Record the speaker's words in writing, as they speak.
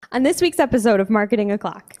On this week's episode of Marketing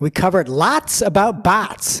O'Clock, We covered lots about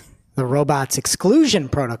bots, the robots exclusion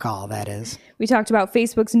protocol, that is. we talked about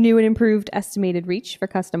Facebook's new and improved estimated reach for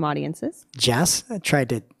custom audiences. Jess tried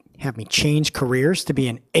to have me change careers to be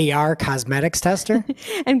an AR cosmetics tester.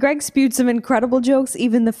 And Greg spewed some incredible jokes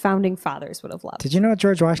even the founding fathers would have loved. Did you know what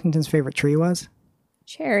George Washington's favorite tree was?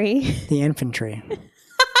 Cherry. The infantry.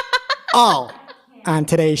 All on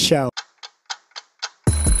today's show.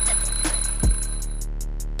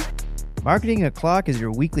 Marketing O'Clock is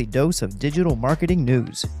your weekly dose of digital marketing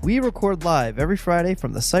news. We record live every Friday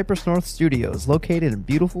from the Cypress North Studios located in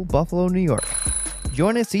beautiful Buffalo, New York.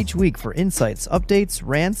 Join us each week for insights, updates,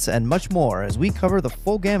 rants, and much more as we cover the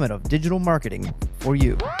full gamut of digital marketing for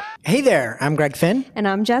you. Hey there, I'm Greg Finn, And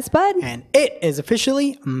I'm Jess Budd. and it is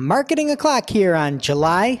officially Marketing O'Clock here on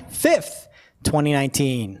July 5th,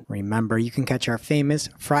 2019. Remember, you can catch our famous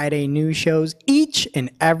Friday news shows each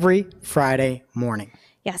and every Friday morning.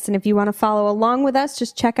 Yes, and if you want to follow along with us,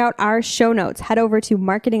 just check out our show notes. Head over to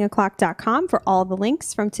marketingoclock.com for all the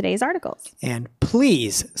links from today's articles. And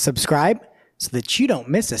please subscribe so that you don't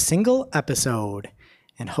miss a single episode.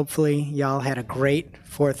 And hopefully y'all had a great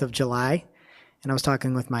 4th of July. And I was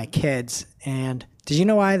talking with my kids, and did you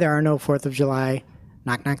know why there are no 4th of July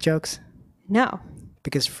knock-knock jokes? No.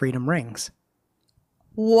 Because freedom rings.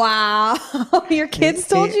 Wow. Your kids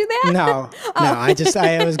told you that? No, I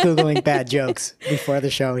was Googling bad jokes before the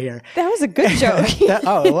show here. That was a good joke.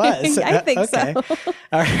 Oh, it was? I think Okay. so.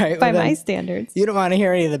 All right. By well, my then, standards. you don't want to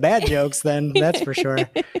hear any of the bad jokes then, that's for sure.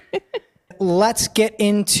 Let's get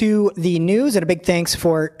into the news, and a big thanks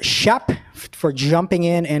for Shep for jumping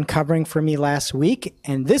in and covering for me last week.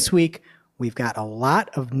 And this week, we've got a lot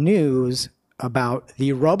of news about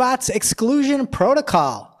the robots exclusion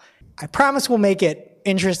protocol. I promise we'll make it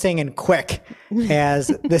interesting and quick, as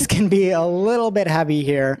this can be a little bit heavy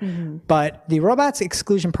here. But the robots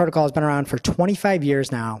exclusion protocol has been around for 25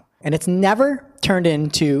 years now, and it's never turned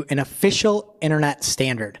into an official internet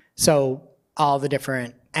standard. So all the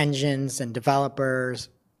different engines and developers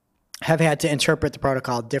have had to interpret the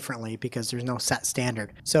protocol differently because there's no set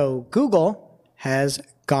standard. So Google has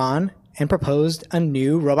gone and proposed a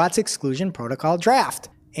new robots exclusion protocol draft.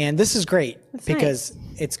 And this is great because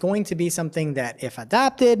it's going to be something that, if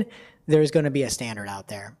adopted, there's going to be a standard out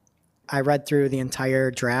there. I read through the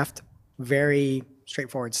entire draft, very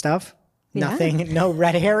straightforward stuff. Yeah. Nothing, no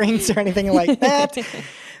red herrings or anything like that.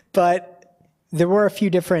 But there were a few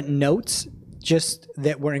different notes just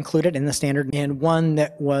that were included in the standard. And one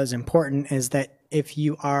that was important is that if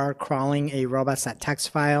you are crawling a robots.txt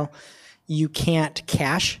file, you can't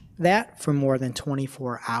cache that for more than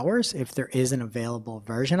 24 hours if there is an available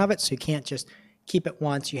version of it. So you can't just keep it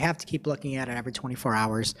once. You have to keep looking at it every 24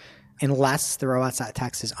 hours unless the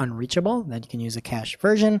robots.txt is unreachable. Then you can use a cached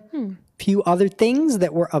version. Few other things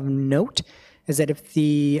that were of note is that if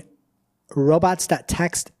the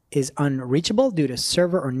robots.txt is unreachable due to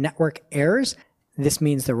server or network errors, this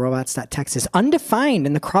means the robots.txt is undefined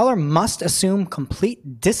and the crawler must assume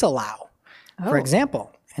complete disallow. For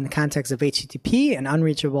example, in the context of HTTP, an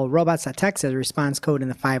unreachable robots.txt has a response code in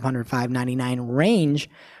the 500-599 range.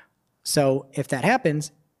 So if that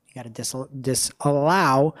happens, you got to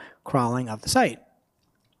disallow crawling of the site.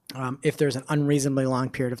 If there's an unreasonably long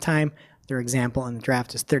period of time, their example in the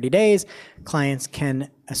draft is 30 days, clients can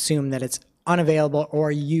assume that it's unavailable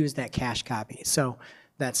or use that cache copy. So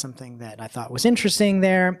that's something that I thought was interesting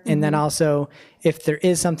there. And then also, if there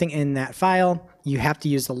is something in that file, you have to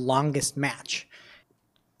use the longest match.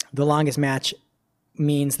 The longest match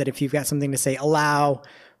means that if you've got something to say allow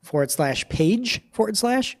 /page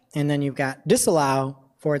 / and then you've got disallow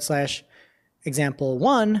 /example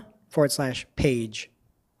 1 /page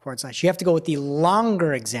 / you have to go with the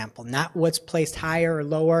longer example, not what's placed higher or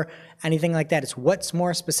lower, anything like that. It's what's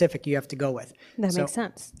more specific you have to go with. That makes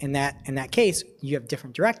sense. In that case, you have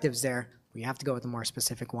different directives there. You have to go with the more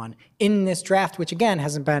specific one in this draft, which again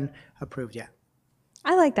hasn't been approved yet.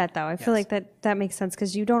 I like that, though. I feel like that makes sense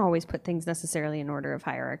because you don't always put things necessarily in order of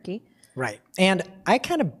hierarchy. Right. And I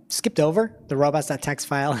kind of skipped over the robots.txt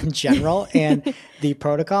file in general and the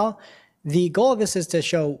protocol. The goal of this is to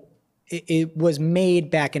show it was made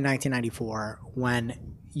back in 1994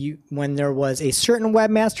 when there was a certain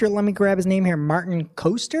webmaster, let me grab his name here, Martin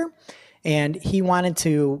Koester, and he wanted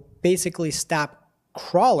to basically stop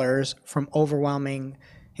crawlers from overwhelming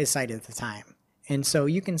his site at the time. And so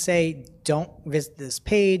you can say, don't visit this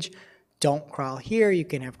page, don't crawl here. You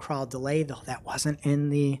can have crawl delay, though that wasn't in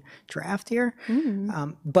the draft here.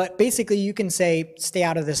 But basically you can say, stay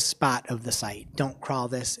out of this spot of the site, don't crawl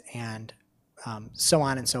this, and so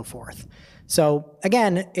on and so forth. So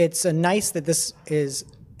again, it's nice that this is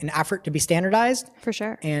an effort to be standardized. For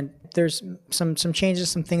sure. And there's some changes,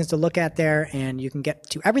 some things to look at there, and you can get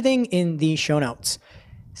to everything in the show notes.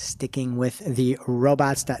 Sticking with the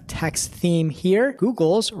robots.txt theme here,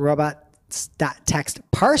 Google's robots.txt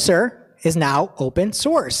parser is now open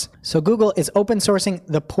source. So Google is open sourcing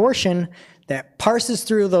the portion that parses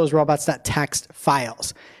through those robots.txt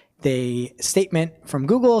files. The statement from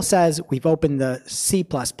Google says, we've opened the C++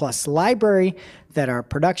 library that our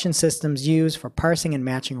production systems use for parsing and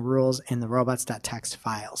matching rules in the robots.txt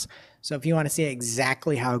files. So if you want to see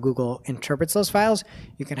exactly how Google interprets those files,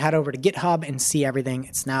 you can head over to GitHub and see everything.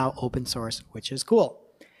 It's now open source, which is cool.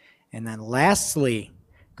 And then lastly,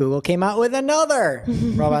 Google came out with another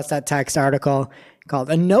robots.txt article called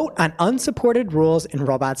A Note on Unsupported Rules in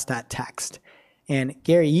Robots.txt. And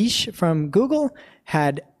Gary Yish from Google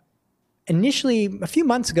had initially, a few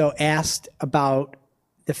months ago, asked about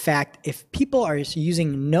the fact if people are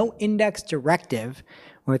using no index directive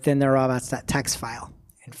within their robots.txt file.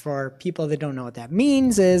 And for people that don't know what that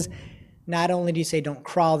means is not only do you say don't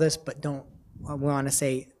crawl this, but we want to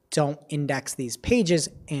say don't index these pages,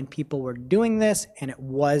 and people were doing this, and it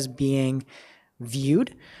was being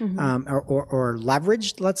viewed or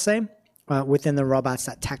leveraged, let's say, within the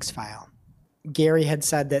robots.txt file. Gary had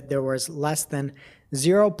said that there was less than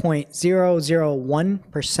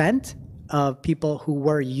 0.001% of people who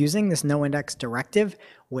were using this no index directive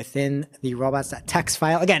within the robots.txt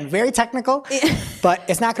file. Again, very technical, but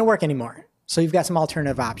it's not going to work anymore. So you've got some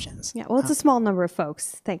alternative options. Yeah, well, it's a small number of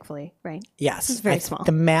folks, thankfully, right? Yes. It's very small.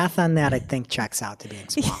 The math on that, I think, checks out to being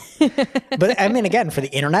small. But I mean, again, for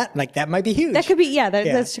the internet, like that might be huge. That could be,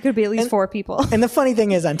 that could be at least 4 people. And the funny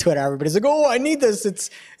thing is on Twitter, everybody's like, oh, I need this. It's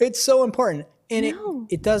so important. And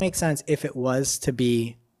it does make sense if it was to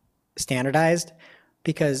be standardized,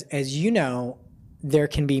 because as you know, there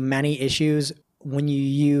can be many issues when you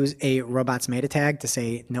use a robots meta tag to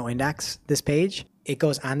say no index this page. It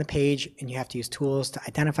goes on the page and you have to use tools to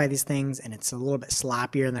identify these things, and it's a little bit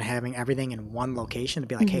sloppier than having everything in one location to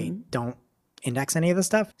be like, hey, don't index any of this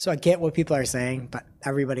stuff. So I get what people are saying, but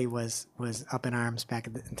everybody was up in arms back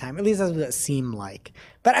at the time. At least that's what it seemed like.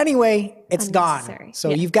 But anyway, it's gone.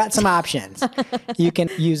 So you've got some options. You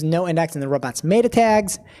can use no index in the robots meta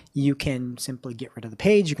tags. You can simply get rid of the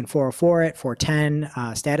page. You can 404 it,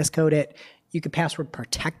 410, status code it. You can password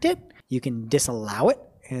protect it. You can disallow it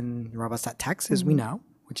in robots.txt, as we know,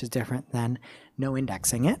 which is different than no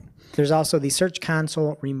indexing it. There's also the Search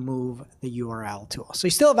Console remove the URL tool. So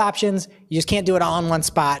you still have options. You just can't do it all in one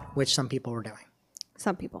spot, which some people were doing.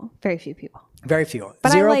 Some people, very few people. Very few.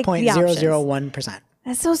 But 0.001%.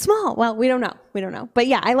 That's so small. Well, we don't know. But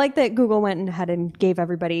yeah, I like that Google went ahead and gave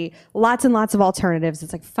everybody lots and lots of alternatives.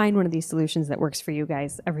 It's like, find one of these solutions that works for you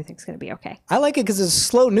guys. Everything's going to be okay. I like it because it's a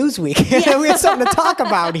slow news week. We have something to talk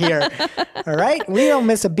about here. All right? We don't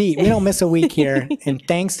miss a beat. We don't miss a week here. And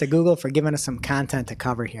thanks to Google for giving us some content to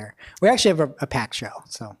cover here. We actually have a packed show.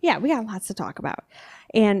 So yeah, we got lots to talk about.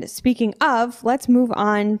 And speaking of, let's move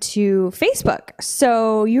on to Facebook.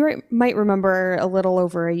 So you might remember a little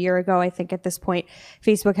over a year ago, I think at this point,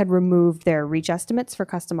 Facebook had removed their reach estimates for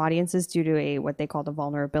custom audiences due to what they called a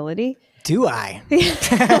vulnerability. Do I?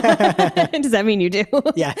 Does that mean you do?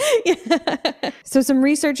 Yeah. So some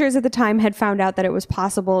researchers at the time had found out that it was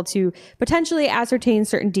possible to potentially ascertain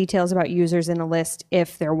certain details about users in a list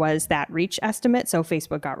if there was that reach estimate. So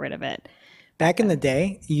Facebook got rid of it. Back in the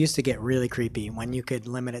day, it used to get really creepy when you could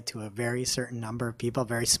limit it to a very certain number of people, a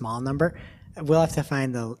very small number. We'll have to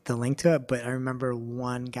find the link to it, but I remember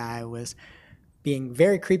one guy was being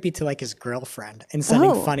very creepy to like his girlfriend and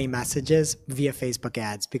sending funny messages via Facebook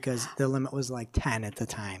ads because the limit was like 10 at the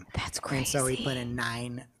time. That's crazy. And so he put in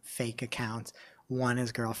 9 fake accounts, one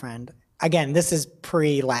his girlfriend. Again, this is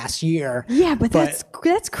pre-last year. Yeah, but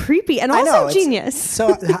that's creepy and also genius.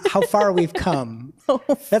 So how far we've come.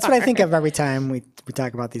 That's what I think of every time we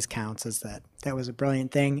talk about these counts, is that was a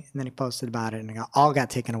brilliant thing. And then he posted about it and it all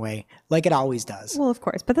got taken away like it always does. Well, of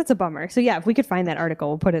course, but that's a bummer. So yeah, if we could find that article,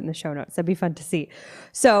 we'll put it in the show notes. That'd be fun to see.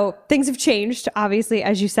 So things have changed, obviously,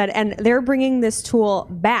 as you said, and they're bringing this tool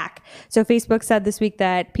back. So Facebook said this week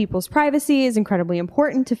that people's privacy is incredibly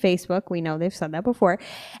important to Facebook. We know they've said that before.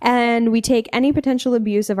 And we take any potential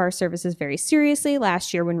abuse of our services very seriously.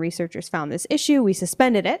 Last year, when researchers found this issue, we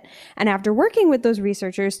suspended it. And after working with those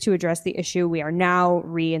researchers to address the issue, we are now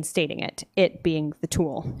reinstating it. It it being the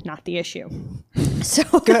tool, not the issue. So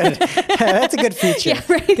Good. That's a good feature. Yeah,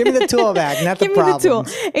 right. Give me the tool back, not the Give me the problem.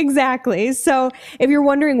 tool. Exactly. So if you're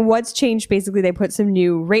wondering what's changed, basically they put some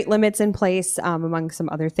new rate limits in place, among some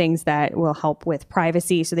other things that will help with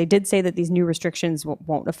privacy. So they did say that these new restrictions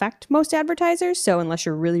won't affect most advertisers. So unless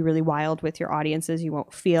you're really, really wild with your audiences, you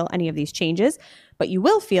won't feel any of these changes, but you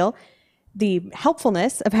will feel the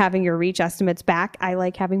helpfulness of having your reach estimates back. I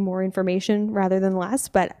like having more information rather than less,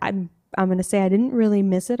 but I'm going to say I didn't really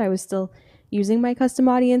miss it. I was still using my custom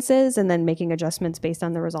audiences and then making adjustments based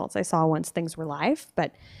on the results I saw once things were live.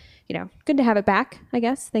 But, good to have it back, I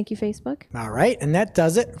guess. Thank you, Facebook. All right. And that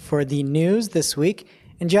does it for the news this week.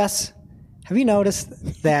 And Jess, have you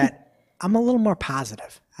noticed that I'm a little more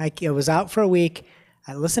positive? I was out for a week.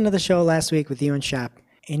 I listened to the show last week with you and Shep,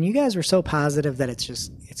 and you guys were so positive that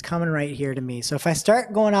it's coming right here to me. So if I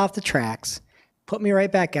start going off the tracks, put me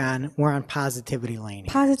right back on. We're on positivity lane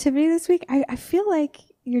here. Positivity this week? I feel like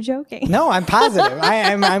you're joking. No, I'm positive.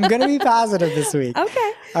 I'm going to be positive this week.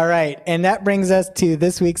 Okay. All right. And that brings us to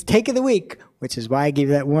this week's Take of the Week, which is why I gave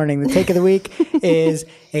you that warning. The Take of the Week is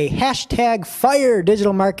a hashtag fire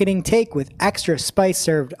digital marketing take with extra spice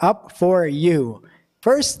served up for you.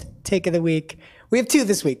 First Take of the Week. We have two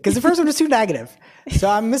this week because the first one was too negative. So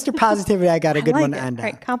I'm Mr. Positivity. I got a good one to end on.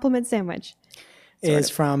 Right. Compliment sandwich.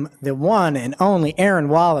 Is from the one and only Aaron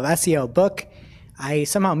Wall of SEO Book. I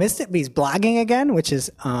somehow missed it, but he's blogging again, which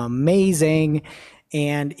is amazing.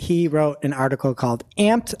 And he wrote an article called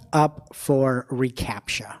Amped Up for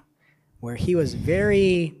ReCAPTCHA, where he was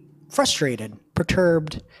very frustrated,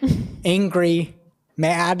 perturbed, angry,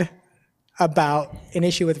 mad about an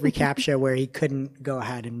issue with ReCAPTCHA where he couldn't go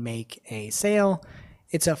ahead and make a sale.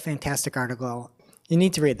 It's a fantastic article. You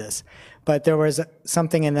need to read this. But there was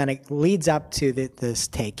something, and then it leads up to this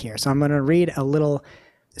take here. So I'm going to read a little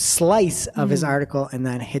slice of his article and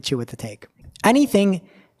then hit you with the take. Anything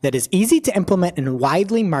that is easy to implement and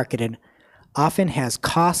widely marketed often has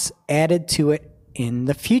costs added to it in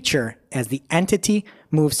the future as the entity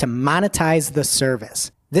moves to monetize the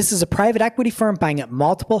service. This is a private equity firm buying up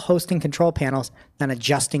multiple hosting control panels, then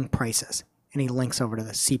adjusting prices. And he links over to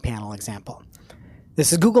the cPanel example.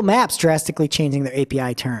 This is Google Maps drastically changing their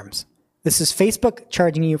API terms. This is Facebook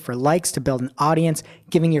charging you for likes to build an audience,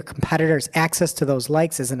 giving your competitors access to those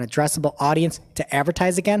likes as an addressable audience to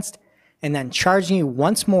advertise against, and then charging you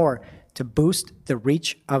once more to boost the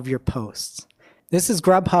reach of your posts. This is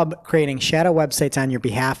Grubhub creating shadow websites on your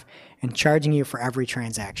behalf and charging you for every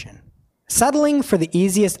transaction. Settling for the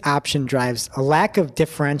easiest option drives a lack of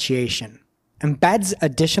differentiation, embeds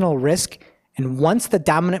additional risk, and once the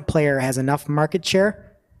dominant player has enough market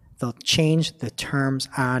share, they'll change the terms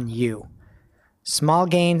on you. Small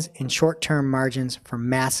gains in short-term margins for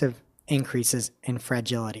massive increases in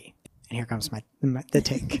fragility. And here comes the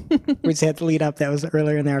take. We just had to lead up. That was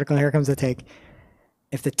earlier in the article. Here comes the take.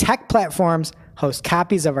 If the tech platforms host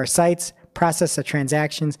copies of our sites, process the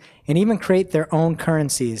transactions, and even create their own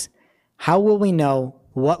currencies, how will we know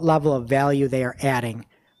what level of value they are adding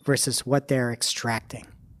versus what they're extracting?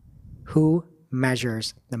 Who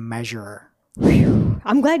measures the measurer?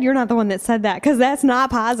 I'm glad you're not the one that said that because that's not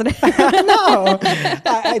positive. No,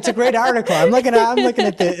 it's a great article. I'm looking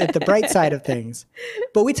at the bright side of things.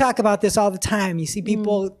 But we talk about this all the time. You see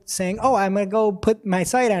people saying, "Oh, I'm going to go put my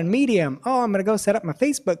site on Medium. Oh, I'm going to go set up my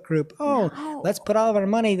Facebook group. Oh, no. Let's put all of our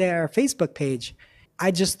money there, our Facebook page."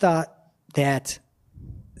 I just thought that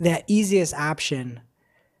easiest option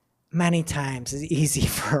many times is easy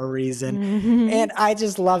for a reason. Mm-hmm. And I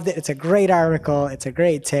just loved it. It's a great article. It's a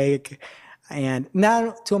great take. And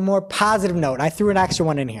now to a more positive note, I threw an extra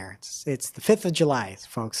one in here. It's the 5th of July,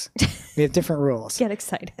 folks. We have different rules. Get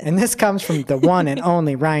excited. And this comes from the one and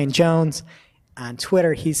only Ryan Jones. On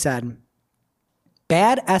Twitter, he said,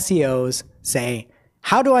 "Bad SEOs say,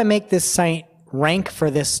 how do I make this site rank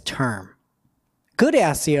for this term? Good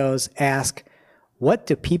SEOs ask, what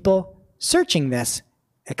do people searching this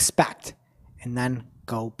expect? And then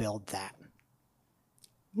go build that."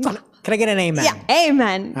 Can I get an amen? Yeah,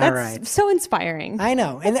 amen. All That's right. so inspiring. I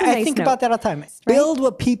know. And I think about that all the time. Build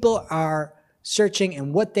what people are searching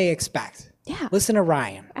and what they expect. Yeah. Listen to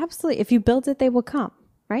Ryan. Absolutely. If you build it, they will come.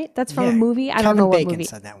 Right? That's from a movie. I don't know what Kevin movie. Bacon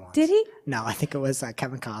said that once. Did he? No, I think it was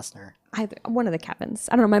Kevin Costner. One of the Kevins.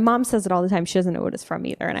 I don't know. My mom says it all the time. She doesn't know what it's from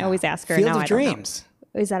either. And I always ask her. Field now of I don't know. Dreams.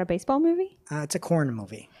 Is that a baseball movie? It's a corn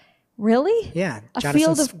movie. Really? Yeah.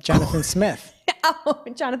 Jonathan Smith. Oh,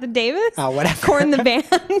 Jonathan Davis? Oh, whatever. Corn the band.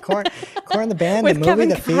 Corn the band, With the movie, Kevin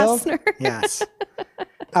the field. Costner. Yes.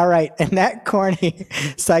 All right. And that corny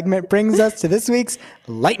segment brings us to this week's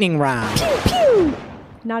lightning round. Pew, pew.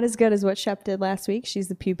 not as good as what Shep did last week. She's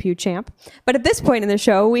the Pew Pew champ. But at this point in the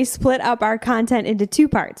show, we split up our content into two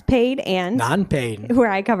parts, paid and Non-paid. where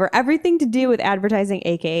I cover everything to do with advertising,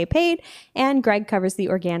 aka paid, and Greg covers the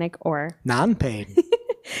organic or Non-paid.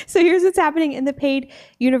 So here's what's happening in the paid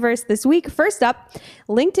universe this week. First up,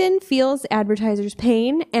 LinkedIn feels advertisers'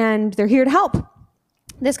 pain, and they're here to help.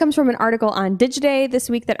 This comes from an article on Digiday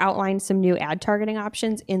this week that outlines some new ad targeting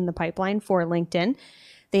options in the pipeline for LinkedIn.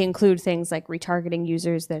 They include things like retargeting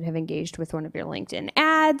users that have engaged with one of your LinkedIn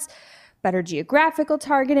ads, better geographical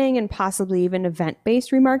targeting, and possibly even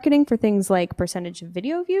event-based remarketing for things like percentage of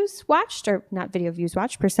video views watched, or not video views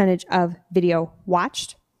watched, percentage of video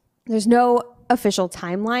watched. There's no official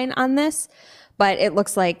timeline on this, but it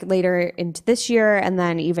looks like later into this year and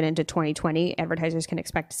then even into 2020, advertisers can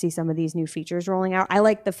expect to see some of these new features rolling out. I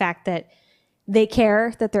like the fact that they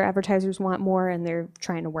care that their advertisers want more and they're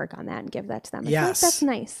trying to work on that and give that to them. I feel like Yes. that's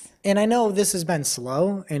nice. And I know this has been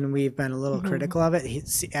slow and we've been a little critical of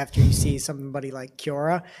it. After you see somebody like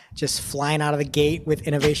Kiora just flying out of the gate with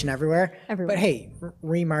innovation everywhere. Everywhere. But hey,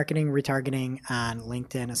 remarketing, retargeting on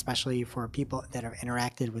LinkedIn, especially for people that have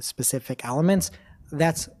interacted with specific elements,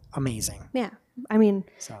 that's amazing. Yeah. I mean,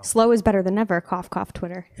 slow is better than never. Cough, cough,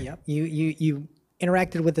 Twitter. Yep. You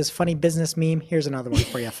interacted with this funny business meme. Here's another one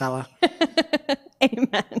for you, fella.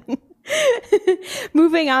 Amen.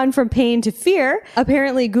 Moving on from pain to fear,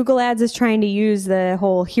 apparently Google Ads is trying to use the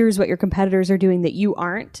whole here's what your competitors are doing that you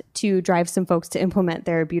aren't to drive some folks to implement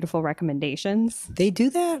their beautiful recommendations. They do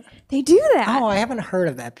that? They do that. Oh, I haven't heard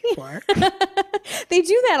of that before. They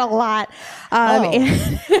do that a lot.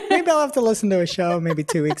 Maybe I'll have to listen to a show maybe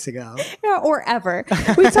 2 weeks ago. Or ever.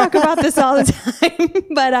 We talk about this all the time.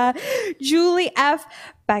 But Julie F.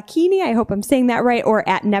 Bacchini, I hope I'm saying that right, or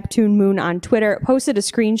at Neptune Moon on Twitter, posted a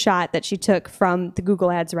screenshot that she took from the Google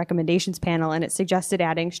Ads recommendations panel, and it suggested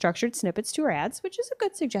adding structured snippets to her ads, which is a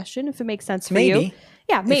good suggestion if it makes sense for you. Maybe.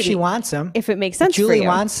 Yeah, maybe. If she wants them. If it makes sense for Julie you.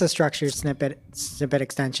 wants the structured snippet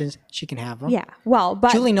extensions. She can have them. Yeah, well,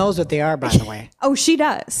 but... Julie knows what they are, by the way. Oh, she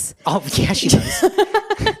does. Oh, yeah, she does.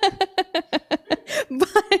 But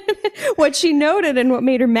what she noted and what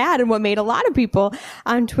made her mad and what made a lot of people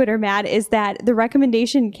on Twitter mad is that the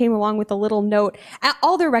recommendation came along with a little note.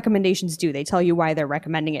 All their recommendations do. They tell you why they're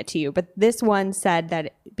recommending it to you. But this one said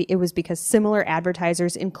that it was because similar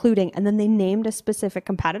advertisers, including, and then they named a specific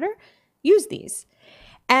competitor, use these.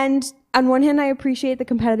 And on one hand, I appreciate the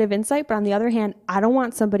competitive insight. But on the other hand, I don't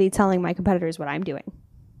want somebody telling my competitors what I'm doing.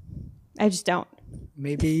 I just don't.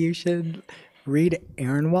 Maybe you should read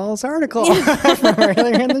Aaron Wall's article from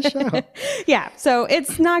earlier in the show. Yeah, so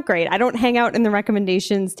it's not great. I don't hang out in the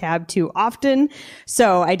recommendations tab too often.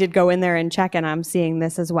 So I did go in there and check, and I'm seeing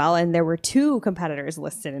this as well. And there were 2 competitors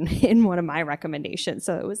listed in one of my recommendations.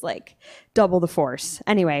 So it was like double the force.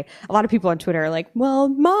 Anyway, a lot of people on Twitter are like, well,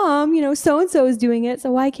 Mom, so-and-so is doing it,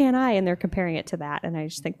 so why can't I? And they're comparing it to that. And I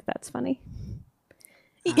just think that's funny.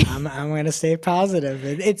 I'm going to stay positive.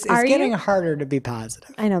 It's Are getting you? harder to be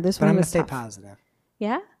positive. I know, this But one I'm going to was stay tough. positive.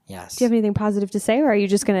 Yeah? Yes. Do you have anything positive to say, or are you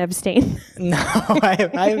just going to abstain? No,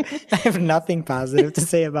 I have nothing positive to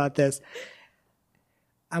say about this.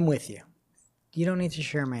 I'm with you. You don't need to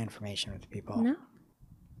share my information with people. No.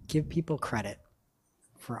 Give people credit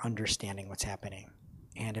for understanding what's happening.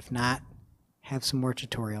 And if not, have some more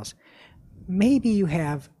tutorials. Maybe you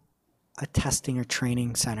have a testing or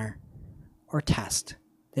training center or test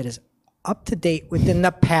that is up to date within the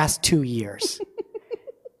past 2 years.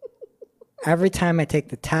 Every time I take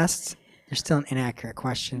the tests, there's still an inaccurate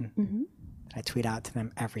question that I tweet out to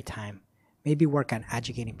them every time. Maybe work on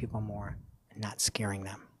educating people more and not scaring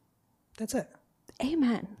them. That's it.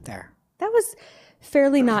 Amen. There. That was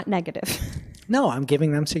fairly not negative. No, I'm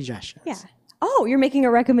giving them suggestions. Yeah. Oh, you're making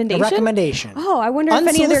a recommendation? A recommendation. Oh, I wonder if any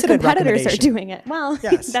of their Unsolicited competitors are recommendation. doing it. Well,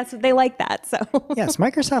 Yes. that's what they like that. So Yes,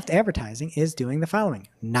 Microsoft Advertising is doing the following.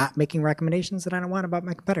 Not making recommendations that I don't want about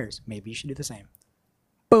my competitors. Maybe you should do the same.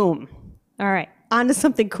 boom. All right, on to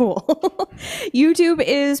something cool. YouTube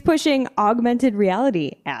is pushing augmented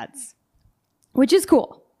reality ads, which is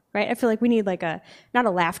cool, right? I feel like we need like not a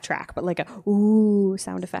laugh track, but like a ooh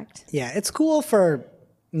sound effect. Yeah, it's cool for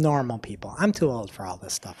normal people. I'm too old for all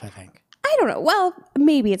this stuff, I think. I don't know. Well,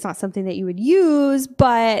 maybe it's not something that you would use,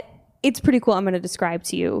 but it's pretty cool. I'm going to describe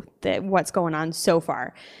to you what's going on so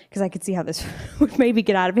far, because I could see how this would maybe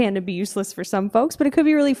get out of hand and be useless for some folks, but it could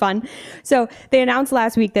be really fun. So they announced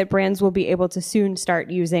last week that brands will be able to soon start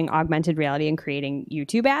using augmented reality and creating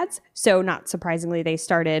YouTube ads. So not surprisingly, they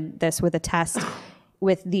started this with a test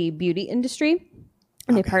with the beauty industry.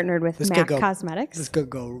 And they partnered with MAC This Cosmetics. could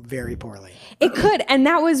go very poorly. It could. And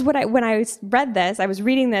that was what when I read this, I was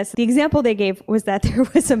reading this. The example they gave was that there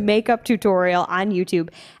was a makeup tutorial on YouTube.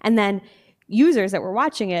 And then users that were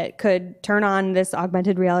watching it could turn on this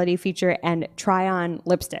augmented reality feature and try on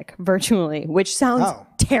lipstick virtually, which sounds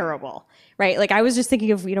terrible. Right? Like I was just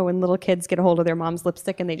thinking of, when little kids get a hold of their mom's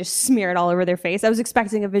lipstick and they just smear it all over their face. I was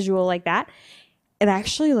expecting a visual like that. It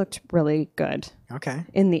actually looked really good. Okay.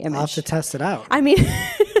 In the image. I'll have to test it out. I mean,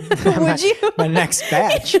 would you? My next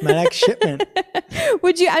batch, my next shipment.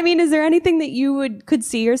 Would you? I mean, is there anything that you could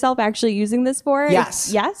see yourself actually using this for?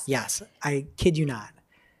 Yes. Yes? Yes. I kid you not.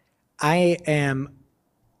 I am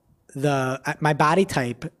my body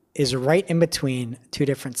type is right in between two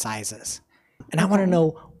different sizes. And I want to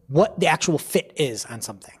know what the actual fit is on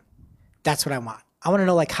something. That's what I want. I want to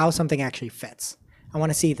know like how something actually fits. I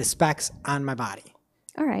want to see the specs on my body.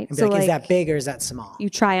 All right. And be like, is that big or is that small? You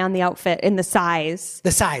try on the outfit in the size.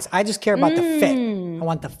 The size. I just care about the fit. I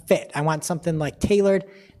want the fit. I want something like tailored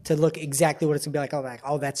to look exactly what it's gonna be like.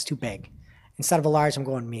 Oh, that's too big. Instead of a large, I'm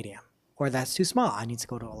going medium. Or that's too small. I need to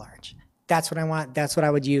go to a large. That's what I want. That's what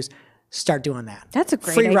I would use. Start doing that. That's a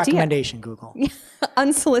great free idea. recommendation, Google.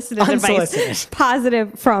 Unsolicited advice.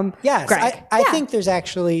 Positive from Greg. I think there's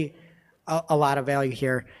actually a lot of value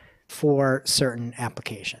here for certain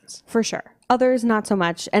applications. For sure. Others, not so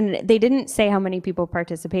much. And they didn't say how many people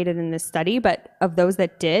participated in this study, but of those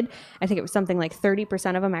that did, I think it was something like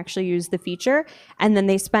 30% of them actually used the feature. And then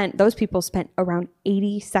those people spent around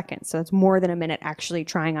 80 seconds. So it's more than a minute actually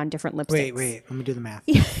trying on different lipsticks. Wait. Let me do the math.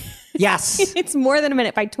 Yes. It's more than a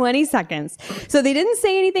minute by 20 seconds. So they didn't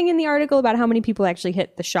say anything in the article about how many people actually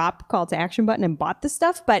hit the shop call to action button and bought the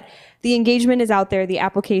stuff, but the engagement is out there. The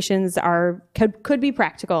applications could be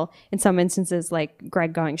practical in some instances, like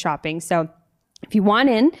Greg going shopping. So if you want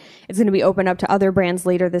in, it's going to be open up to other brands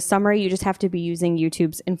later this summer. You just have to be using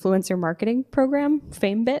YouTube's influencer marketing program,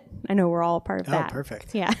 FameBit. I know we're all part of that. Oh,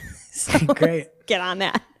 perfect. Yeah. So Great. get on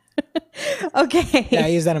that. Okay. Yeah, I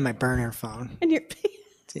use that on my burner phone. And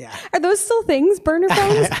Yeah. are those still things? Burner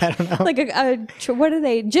phones? I don't know. Like what are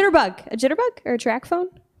they? Jitterbug. A jitterbug or a track phone?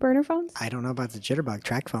 Burner phones? I don't know about the Jitterbug.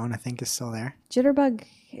 Track phone, I think, is still there. Jitterbug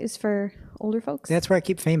is for older folks. That's where I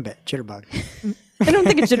keep FameBit. Jitterbug. I don't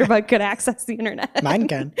think a jitterbug could access the internet. Mine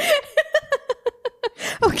can.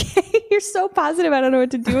 Okay, you're so positive. I don't know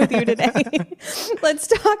what to do with you today. Let's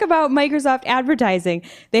talk about Microsoft advertising.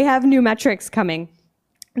 They have new metrics coming.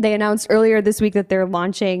 They announced earlier this week that they're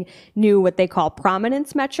launching new, what they call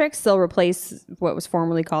prominence metrics. They'll replace what was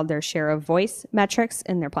formerly called their share of voice metrics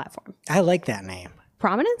in their platform. I like that name.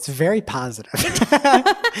 Prominence? It's very positive.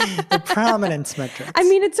 The prominence metrics. I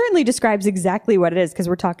mean, it certainly describes exactly what it is because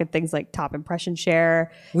we're talking things like top impression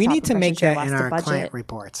share. We top need to impression make share, that in lost to our budget. client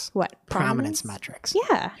reports. What? Prominence metrics.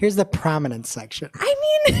 Yeah. Here's the prominence section. I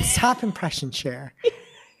mean, Top impression share.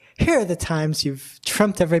 Here are the times you've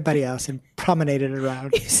trumped everybody else and promenaded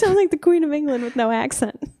around. you sound like the Queen of England with no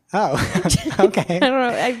accent. Oh, okay. I don't know.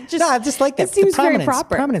 I just like that. It seems the very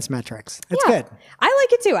proper. Prominence metrics. It's Yeah. good. I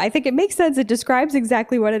like it too. I think it makes sense. It describes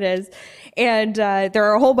exactly what it is. And there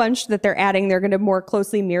are a whole bunch that they're adding. They're going to more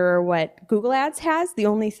closely mirror what Google Ads has. The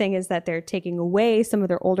only thing is that they're taking away some of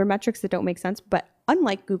their older metrics that don't make sense. But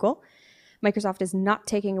unlike Google, Microsoft is not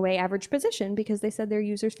taking away average position because they said their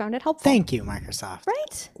users found it helpful. Thank you, Microsoft.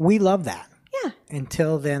 Right? We love that. Yeah.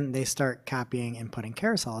 Until then, they start copying and putting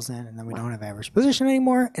carousels in, and then we don't have average position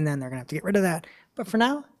anymore, and then they're going to have to get rid of that. But for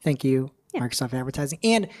now, thank you, Microsoft Advertising.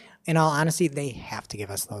 And in all honesty, they have to give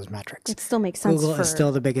us those metrics. It still makes sense. Google is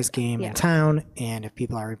still the biggest game in town, and if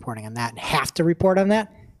people are reporting on that and have to report on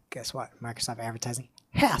that, guess what? Microsoft Advertising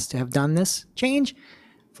has to have done this change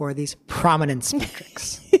for these prominence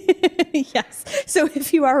metrics. Yes. So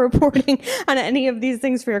if you are reporting on any of these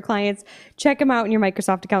things for your clients, check them out in your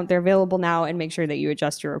Microsoft account. They're available now, and make sure that you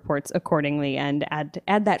adjust your reports accordingly and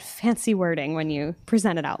add that fancy wording when you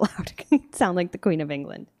present it out loud. Sound like the Queen of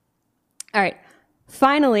England. All right.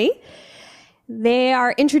 Finally, they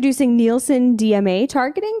are introducing Nielsen DMA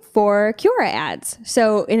targeting for Cura ads.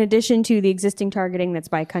 So in addition to the existing targeting that's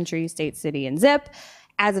by country, state, city, and zip,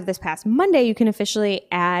 as of this past Monday, you can officially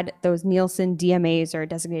add those Nielsen DMAs or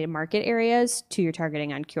designated market areas to your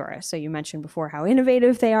targeting on Cura. So you mentioned before how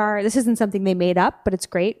innovative they are. This isn't something they made up, but it's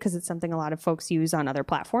great because it's something a lot of folks use on other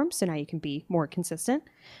platforms. So now you can be more consistent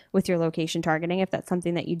with your location targeting if that's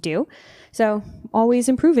something that you do. So always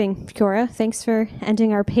improving, Cura. Thanks for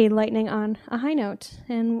ending our paid lightning on a high note.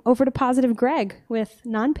 And over to positive Greg with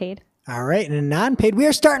non-paid. All right, and in non-paid, we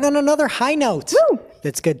are starting on another high note. Woo!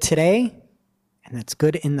 That's good today. And that's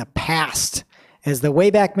good in the past, as the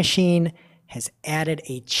Wayback Machine has added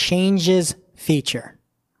a changes feature.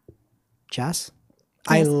 Jess,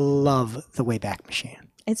 I love the Wayback Machine.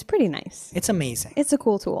 It's pretty nice. It's amazing. It's a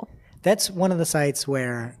cool tool. That's one of the sites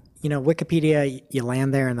where, Wikipedia, you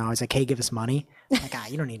land there and they're always like, hey, give us money. I'm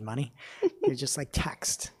like, you don't need money. You're just like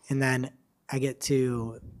text. And then I get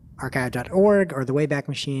to archive.org or the Wayback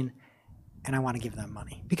Machine and I want to give them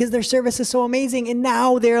money because their service is so amazing. And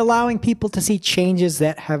now they're allowing people to see changes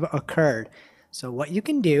that have occurred. So what you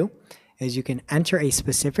can do is you can enter a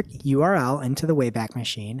specific URL into the Wayback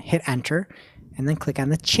Machine, hit enter, and then click on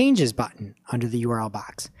the changes button under the URL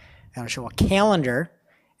box. That'll show a calendar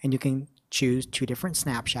and you can choose 2 different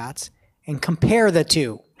snapshots and compare the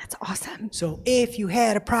 2. That's awesome. So if you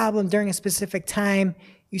had a problem during a specific time,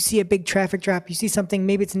 you see a big traffic drop, you see something,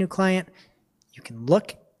 maybe it's a new client, you can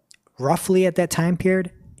look roughly at that time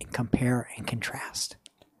period and compare and contrast.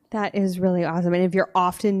 That is really awesome. And if you're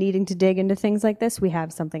often needing to dig into things like this, we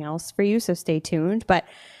have something else for you. So stay tuned. But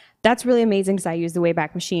that's really amazing because I use the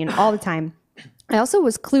Wayback Machine all the time. I also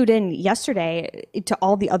was clued in yesterday to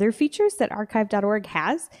all the other features that archive.org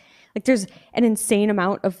has. Like there's an insane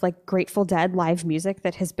amount of like Grateful Dead live music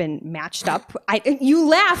that has been matched up. You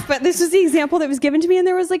laugh, but this was the example that was given to me, and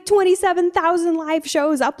there was like 27,000 live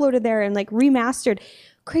shows uploaded there and like remastered.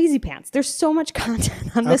 Crazy pants. There's so much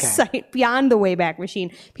content on this site beyond the Wayback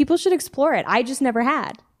Machine. People should explore it. I just never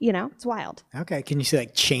had. It's wild. Okay. Can you see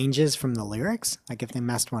like changes from the lyrics? Like if they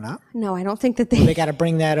messed one up? No, I don't think that they got to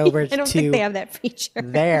bring that over I don't think they have that feature.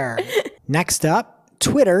 there. Next up,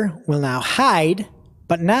 Twitter will now hide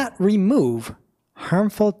but not remove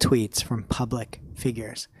harmful tweets from public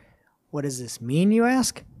figures. What does this mean, you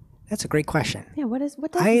ask? That's a great question. Yeah, what does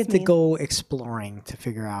I had this to mean? go exploring to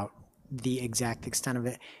figure out the exact extent of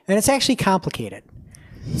it. And it's actually complicated.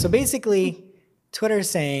 So basically, Twitter is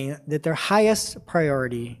saying that their highest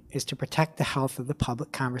priority is to protect the health of the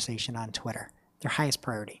public conversation on Twitter. Their highest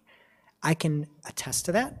priority. I can attest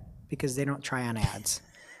to that because they don't try on ads.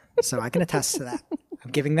 So I can attest to that.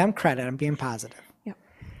 I'm giving them credit. I'm being positive. Yep.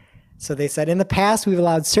 So they said, in the past, we've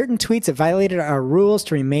allowed certain tweets that violated our rules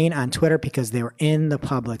to remain on Twitter because they were in the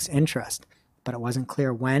public's interest. But it wasn't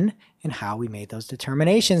clear when and how we made those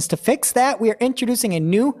determinations. To fix that, we are introducing a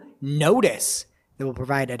new notice that will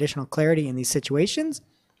provide additional clarity in these situations,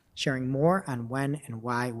 sharing more on when and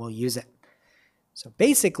why we'll use it. So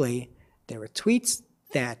basically, there were tweets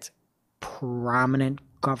that prominent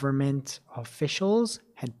government officials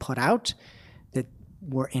had put out that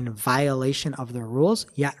were in violation of their rules,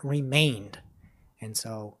 yet remained. And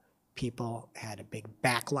so people had a big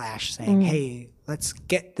backlash saying, hey, let's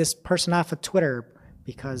get this person off of Twitter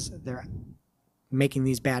because they're making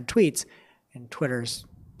these bad tweets. And Twitter's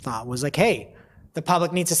thought was like, hey, the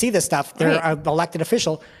public needs to see this stuff. They're an elected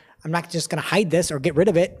official. I'm not just going to hide this or get rid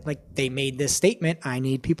of it. Like, they made this statement. I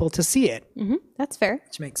need people to see it. Mm-hmm. That's fair.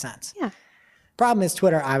 Which makes sense. Yeah. Problem is,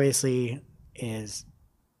 Twitter obviously is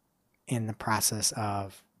in the process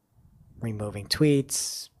of removing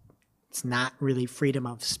tweets. It's not really freedom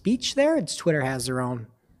of speech there. It's Twitter has their own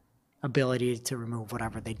ability to remove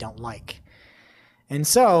whatever they don't like. And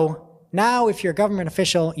so now if you're a government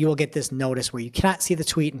official, you will get this notice where you cannot see the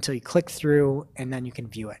tweet until you click through and then you can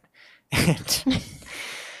view it. And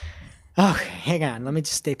okay, hang on. Let me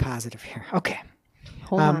just stay positive here. Okay.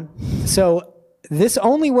 Hold on. So this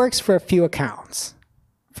only works for a few accounts.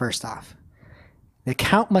 First off, the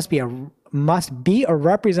account must be or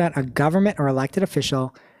represent a government or elected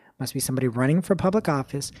official, must be somebody running for public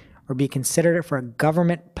office, or be considered for a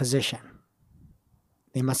government position.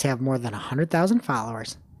 They must have more than 100,000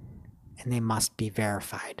 followers, and they must be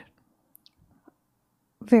verified.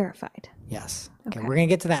 Verified. Yes. Okay, Okay. we're going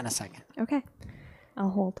to get to that in a second. Okay.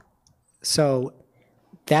 I'll hold. So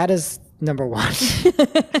that is number one.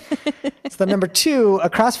 So number two, a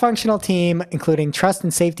cross-functional team, including trust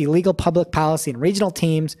and safety, legal, public policy, and regional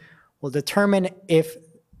teams, will determine if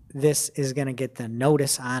this is going to get the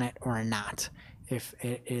notice on it or not, if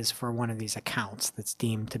it is for one of these accounts that's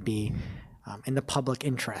deemed to be in the public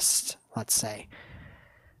interest, let's say.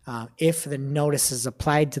 If the notice is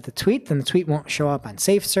applied to the tweet, then the tweet won't show up on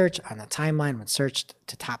Safe Search, on the timeline when searched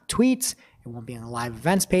to top tweets. It won't be in the live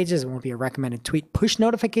events pages. It won't be a recommended tweet push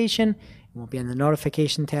notification. It won't be in the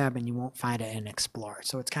notification tab, and you won't find it in Explorer.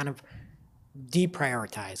 So it's kind of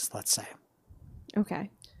deprioritized, let's say. Okay.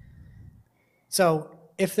 So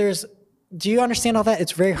if there's, do you understand all that?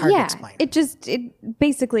 It's very hard to explain. It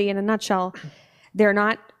basically, in a nutshell, they're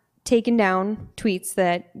not taking down tweets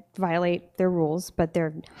that violate their rules, but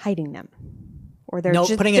they're hiding them. Or they're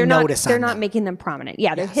putting a notice on They're not them. making them prominent.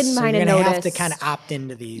 Yeah, they're hidden So behind you're a gonna notice. have to kind of opt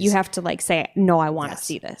into these. You have to like say, no, I want to Yes.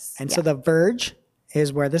 see this. And Yeah. so The Verge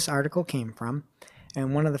is where this article came from.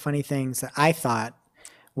 And one of the funny things that I thought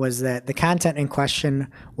was that the content in question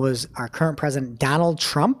was our current president, Donald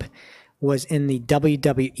Trump, was in the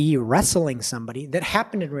WWE wrestling somebody that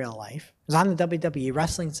happened in real life. Was on the WWE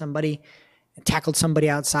wrestling somebody, tackled somebody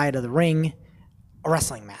outside of the ring, a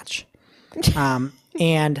wrestling match.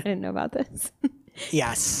 And I didn't know about this.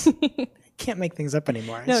 yes, can't make things up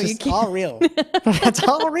anymore. It's No, you just can't. all real. It's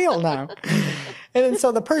all real now. And then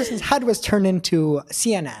so the person's head was turned into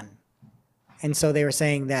CNN. And so they were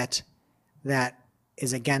saying that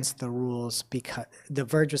is against the rules because The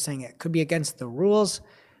Verge was saying it could be against the rules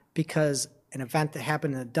because an event that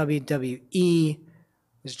happened in the WWE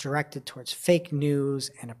was directed towards fake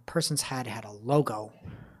news and a person's head had a logo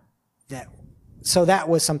so that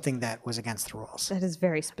was something that was against the rules. That is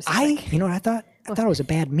very specific. You know what I thought? I thought it was a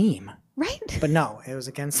bad meme. Right? But no, it was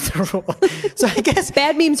against the rule. So I guess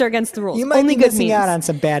Bad memes are against the rules. you might Only be good missing memes. out on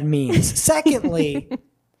some bad memes. Secondly,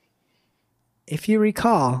 if you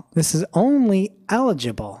recall, this is only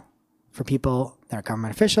eligible for people that are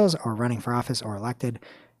government officials or running for office or elected,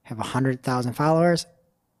 have 100,000 followers,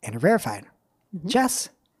 and are verified. Jess,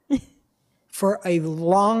 for a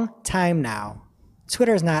long time now,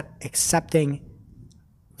 Twitter is not accepting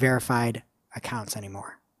verified accounts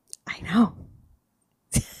anymore. I know.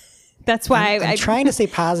 That's why I'm trying to stay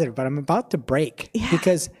positive, but I'm about to break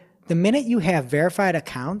because the minute you have verified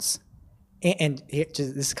accounts, and this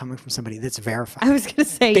is coming from somebody that's verified. I was going to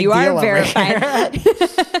say, Big you are deal over verified.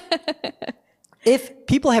 If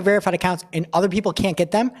people have verified accounts and other people can't get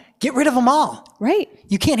them, get rid of them all. Right.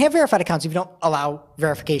 You can't have verified accounts if you don't allow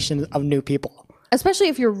verification of new people. Especially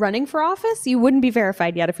if you're running for office, you wouldn't be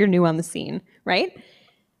verified yet if you're new on the scene, right?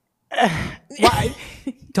 Why?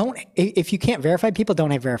 If you can't verify people, don't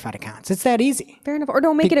have verified accounts. It's that easy. Fair enough. Or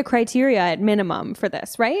don't make it a criteria at minimum for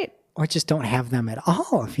this, right? Or just don't have them at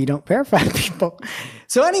all if you don't verify people.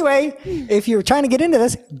 So anyway, if you're trying to get into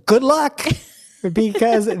this, good luck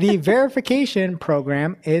because the verification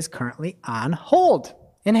program is currently on hold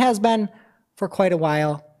and has been for quite a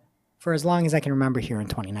while, for as long as I can remember here in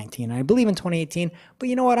 2019. And I believe in 2018. But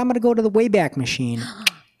you know what? I'm going to go to the Wayback Machine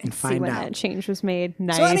and See find when out. that change was made.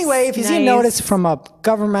 Nice. So anyway, if you see a notice from a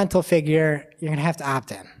governmental figure, you're going to have to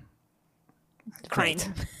opt in. Great.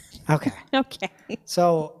 Fine. Okay. Okay.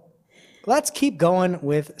 So let's keep going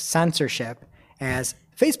with censorship as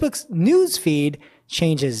Facebook's news feed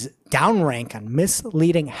changes downrank on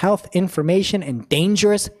misleading health information and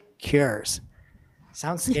dangerous cures.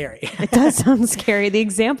 Sounds scary. It does sound scary. The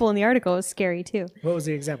example in the article is scary too. What was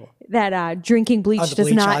the example? That drinking bleach the does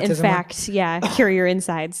bleach not, in autism one? fact, cure your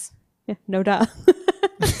insides. Yeah, no duh.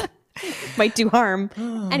 Might do harm.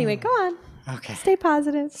 Anyway, go on. Okay. Stay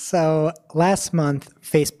positive. So last month,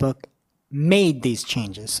 Facebook made these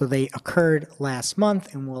changes. So they occurred last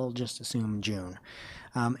month, and we'll just assume June.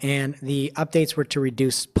 And the updates were to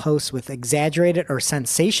reduce posts with exaggerated or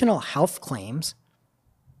sensational health claims.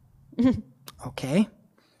 Okay.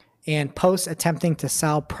 And posts attempting to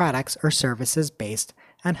sell products or services based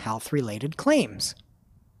on health-related claims.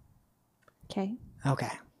 Okay.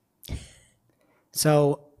 Okay.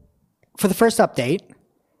 So for the first update,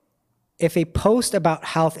 if a post about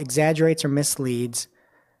health exaggerates or misleads,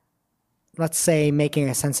 let's say making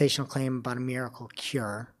a sensational claim about a miracle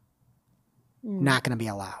cure, not going to be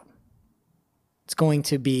allowed. It's going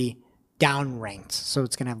to be downranked, so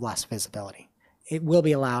it's going to have less visibility. It will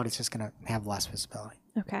be allowed, it's just going to have less visibility.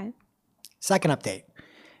 Okay. Second update.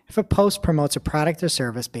 If a post promotes a product or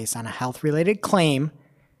service based on a health-related claim,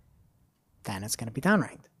 then it's going to be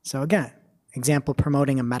downranked. So again, example,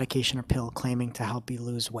 promoting a medication or pill claiming to help you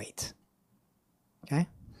lose weight. Okay?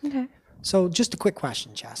 Okay. So just a quick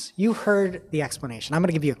question, Jess. You heard the explanation. I'm going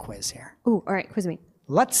to give you a quiz here. Ooh, all right. Quiz me.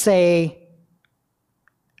 Let's say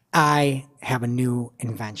I have a new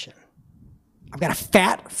invention. I've got a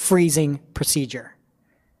fat freezing procedure.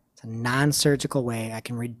 It's a non-surgical way I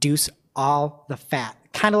can reduce all the fat,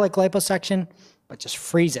 kind of like liposuction, but just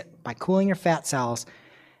freeze it by cooling your fat cells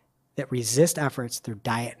that resist efforts through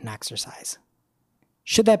diet and exercise.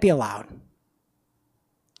 Should that be allowed?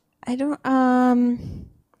 I don't,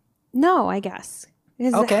 no, I guess.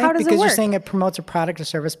 Okay, How does because it work? you're saying it promotes a product or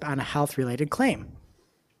service on a health-related claim.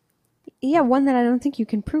 Yeah, one that I don't think you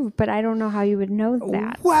can prove, but I don't know how you would know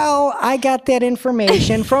that. Well, I got that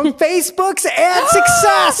information from Facebook's Ad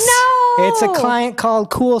Success. No! It's a client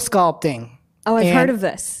called Cool Sculpting. Oh, I've And heard of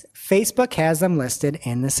this. Facebook has them listed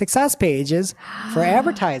in the success pages for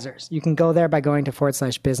advertisers. You can go there by going to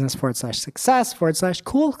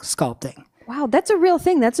 /business/success/cool sculpting. Wow, that's a real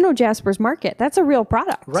thing. That's no Jasper's Market. That's a real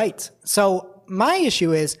product. Right. So my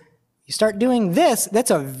issue is you start doing this,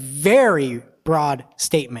 that's a very broad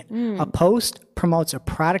statement. A post promotes a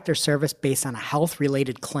product or service based on a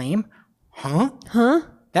health-related claim. Huh?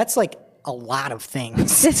 That's like a lot of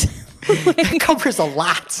things. It's It covers a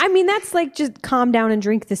lot. I mean, that's like just calm down and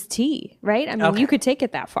drink this tea, right? I mean, Okay. you could take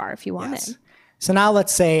it that far if you wanted. Yes. So now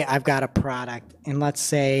let's say I've got a product, and let's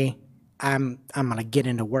say I'm going to get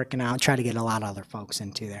into working out, try to get a lot of other folks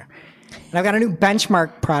into there. And I've got a new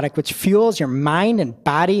benchmark product which fuels your mind and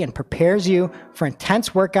body and prepares you for intense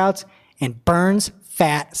workouts and burns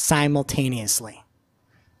fat simultaneously.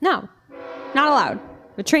 No, not allowed.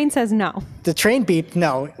 The train says no. The train beep,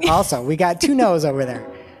 no. Also, we got 2 no's over there.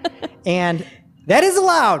 And that is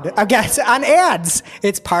allowed, I guess, on ads.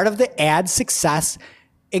 It's part of the ad success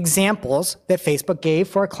examples that Facebook gave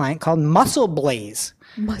for a client called Muscle Blaze.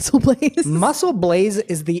 Muscle Blaze. Muscle Blaze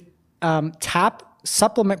is the top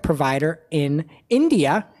supplement provider in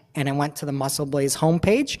India. And I went to the Muscle Blaze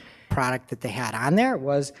homepage. Product that they had on there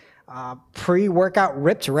was pre-workout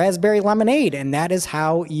ripped raspberry lemonade. And that is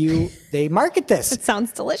how they market this. It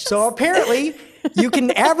sounds delicious. So apparently you can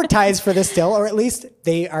advertise for this still, or at least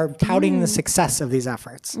they are touting the success of these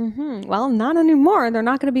efforts. Well, not anymore. They're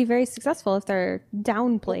not going to be very successful if they're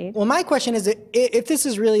downplayed. Well, my question is, if this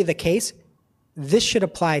is really the case, this should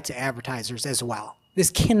apply to advertisers as well. This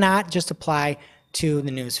cannot just apply to the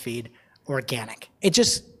newsfeed organic.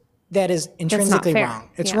 That is intrinsically fair. wrong.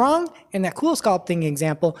 It's Yeah. wrong, and that cool sculpting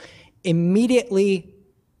example immediately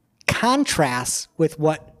contrasts with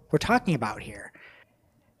what we're talking about here.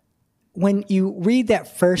 When you read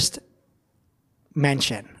that first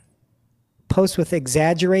mention, posts with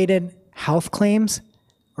exaggerated health claims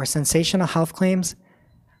or sensational health claims,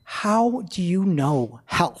 how do you know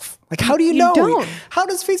health? Like, how do you know? don't. How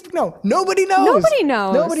does Facebook know? Nobody knows. Nobody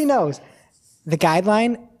knows. Nobody knows. The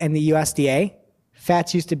guideline and the USDA,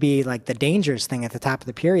 fats used to be like the dangerous thing at the top of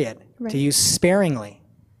the period to use sparingly.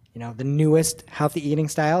 The newest healthy eating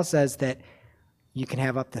style says that you can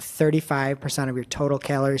have up to 35% of your total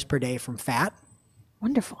calories per day from fat.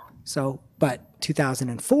 Wonderful. So, but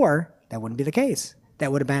 2004, that wouldn't be the case.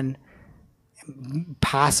 That would have been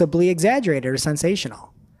possibly exaggerated or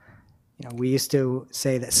sensational. We used to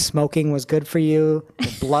say that smoking was good for you,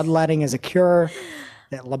 that bloodletting is a cure,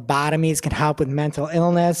 that lobotomies can help with mental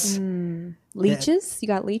illness. Leeches? You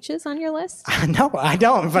got leeches on your list? No, I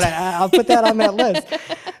don't, but I'll put that on that list.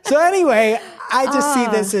 So anyway, I just see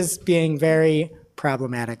this as being very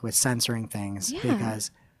problematic with censoring things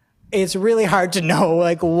because it's really hard to know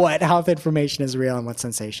what health information is real and what's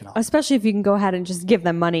sensational. Especially if you can go ahead and just give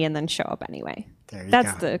them money and then show up anyway. There you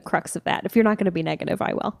That's go. the crux of that. If you're not going to be negative,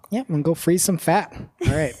 I will. Yeah, we'll go freeze some fat.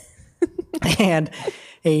 All right. And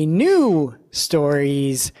a new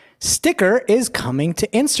stories sticker is coming to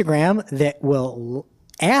Instagram that will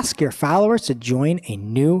ask your followers to join a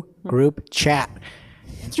new group chat.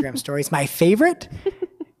 Instagram stories, my favorite,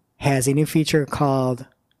 has a new feature called,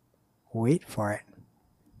 wait for it,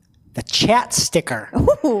 the chat sticker,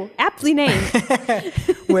 Ooh, aptly named.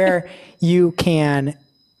 where you can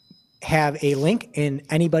have a link and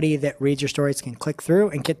anybody that reads your stories can click through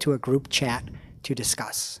and get to a group chat to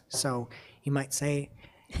discuss. So you might say,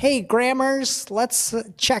 hey, Grammars, let's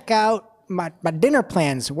check out my dinner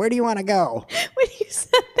plans. Where do you want to go? When you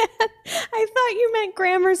said that, I thought you meant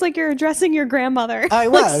Grammars like you're addressing your grandmother. I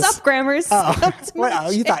Like, was. sup, Grammars? Oh, Come to my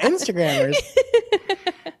well, you thought chat. Instagrammers.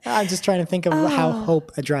 I'm just trying to think of how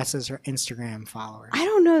Hope addresses her Instagram followers. I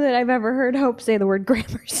don't know that I've ever heard Hope say the word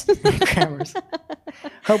Grammars. Grammars.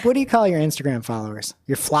 Hope, what do you call your Instagram followers?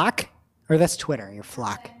 Your flock? Or that's Twitter, your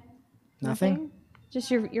flock? Nothing? Just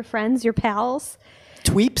your friends, your pals.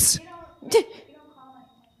 Tweeps? You don't call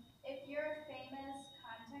it. If you're a famous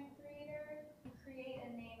content creator, you create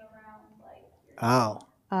a name around your Oh,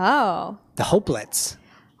 Oh. the Hopelets.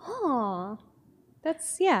 Oh.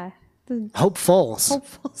 That's, yeah. The Hopefuls.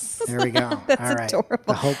 hopefuls. There we go. That's All right. adorable.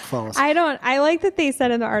 The Hopefuls. I like that they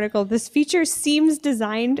said in the article, this feature seems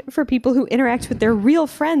designed for people who interact with their real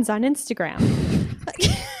friends on Instagram.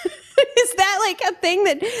 Is that like a thing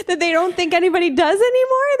that they don't think anybody does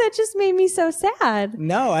anymore? That just made me so sad.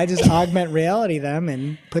 No, I just augment reality them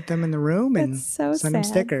and put them in the room and That's so send them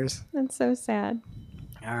sad. stickers. That's so sad.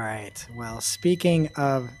 All right. Well, speaking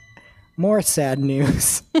of more sad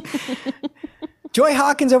news, Joy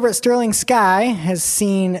Hawkins over at Sterling Sky has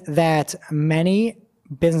seen that many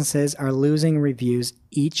businesses are losing reviews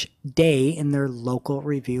each day in their local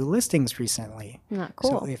review listings recently. Not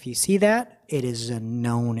cool. So if you see that, it is a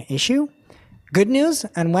known issue. Good news,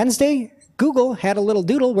 on Wednesday, Google had a little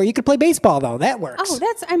doodle where you could play baseball, though. That works. Oh,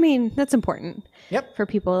 that's important. Yep. For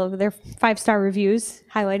people, their 5-star reviews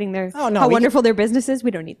highlighting their Oh, no, how we wonderful their business is.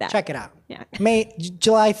 We don't need that. Check it out. Yeah.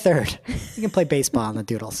 July 3rd. You can play baseball on the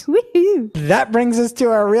doodles. Woohoo. That brings us to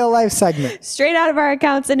our real life segment. Straight out of our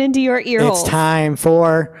accounts and into your ear It's holes. time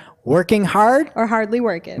for Working Hard, Or hardly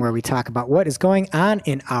working. where we talk about what is going on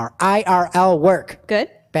in our IRL work. Good.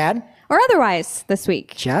 Bad? Or otherwise this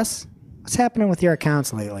week. Jess, what's happening with your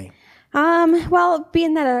accounts lately? Well,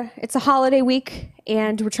 being that it's a holiday week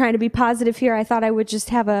and we're trying to be positive here, I thought I would just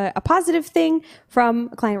have a positive thing from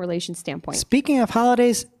a client relations standpoint. Speaking of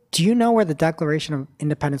holidays, do you know where the Declaration of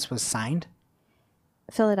Independence was signed?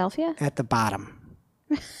 Philadelphia? At the bottom.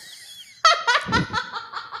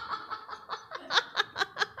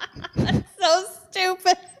 So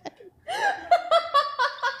stupid.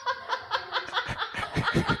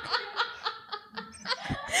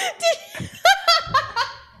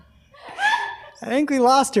 I think we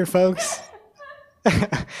lost her, folks. Oh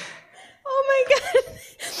my God.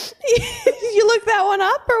 You looked that one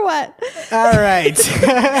up or what? All right.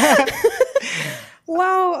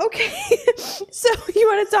 Wow. Okay. So you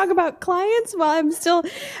want to talk about clients while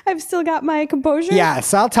I've still got my composure?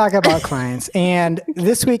 Yes, I'll talk about clients. And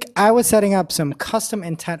this week I was setting up some custom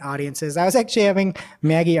intent audiences. I was actually having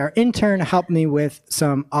Maggie, our intern, help me with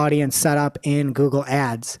some audience setup in Google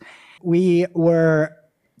Ads. We were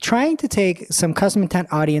trying to take some custom intent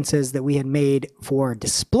audiences that we had made for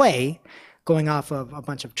display, going off of a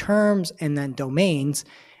bunch of terms and then domains,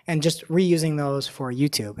 and just reusing those for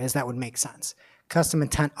YouTube, as that would make sense. Custom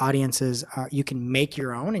intent audiences you can make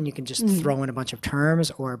your own, and you can just throw in a bunch of terms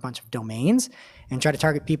or a bunch of domains and try to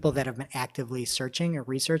target people that have been actively searching or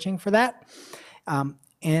researching for that.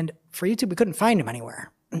 And for YouTube, we couldn't find them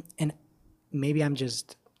anywhere. And maybe I'm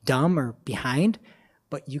just dumb or behind,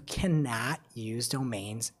 but you cannot use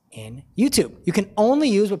domains in YouTube. You can only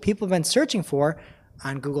use what people have been searching for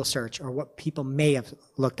on Google search, or what people may have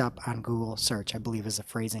looked up on Google search, I believe is the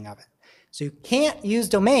phrasing of it. So you can't use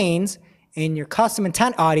domains in your custom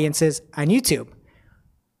intent audiences on YouTube.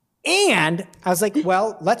 And I was like,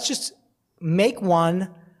 well, let's just make one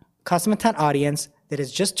custom intent audience that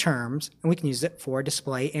is just terms, and we can use it for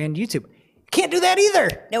display and YouTube. Can't do that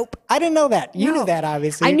either. Nope. I didn't know that. You knew that,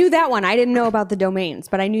 obviously. I knew that one. I didn't know about the domains,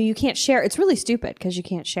 but I knew you can't share. It's really stupid because you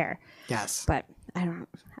can't share. Yes. But I don't.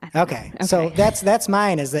 Okay. So that's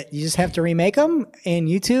mine, is that you just have to remake them in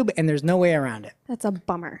YouTube, and there's no way around it. That's a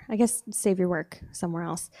bummer. I guess save your work somewhere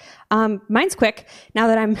else. Mine's quick. Now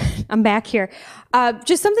that I'm back here,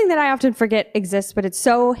 just something that I often forget exists, but it's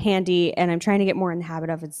so handy, and I'm trying to get more in the habit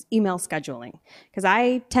of. It's email scheduling, because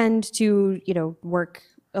I tend to work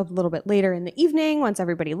a little bit later in the evening. Once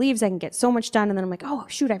everybody leaves, I can get so much done, and then I'm like, oh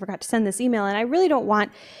shoot, I forgot to send this email, and I really don't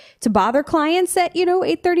want to bother clients at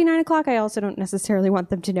 8:30, 9 o'clock. I also don't necessarily want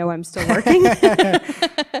them to know I'm still working.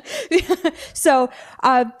 So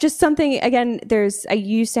just something, again, I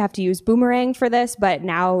used to have to use Boomerang for this, but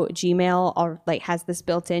now Gmail has this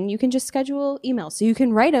built in. You can just schedule emails, so you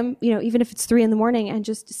can write them, even if it's 3 a.m, and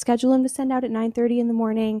just schedule them to send out at 9:30 in the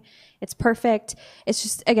morning. It's perfect. It's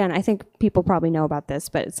just, again, I think people probably know about this,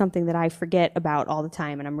 but it's something that I forget about all the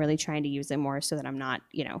time, and I'm really trying to use it more so that I'm not,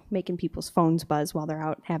 making people's phones buzz while they're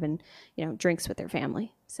out having, drinks with their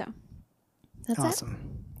family. So that's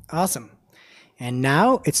Awesome. Awesome. And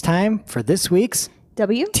now it's time for this week's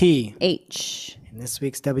it. T. WH. And this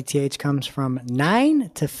week's WTH comes from 9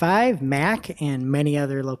 to 5 Mac and many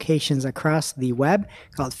other locations across the web,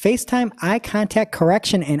 called FaceTime Eye Contact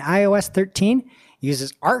Correction in iOS 13.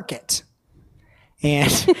 Uses ARKit.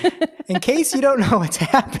 And in case you don't know what's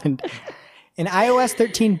happened, in iOS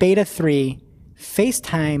 13 Beta 3,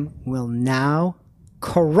 FaceTime will now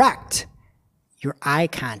correct your eye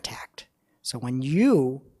contact. So when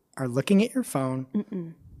you are looking at your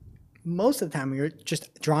phone, most of the time you're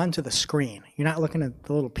just drawn to the screen. You're not looking at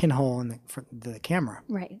the little pinhole in the camera.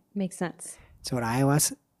 Right. Makes sense. So what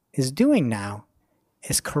iOS is doing now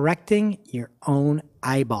is correcting your own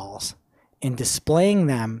eyeballs and displaying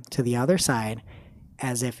them to the other side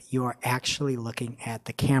as if you're actually looking at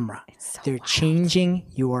the camera. They're changing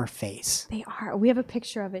your face. They are. We have a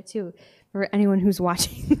picture of it too for anyone who's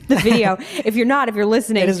watching the video. If you're not, if you're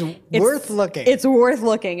listening, It is worth looking. It's worth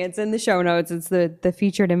looking. It's in the show notes. It's the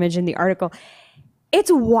featured image in the article. It's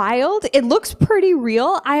wild. It looks pretty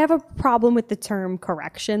real. I have a problem with the term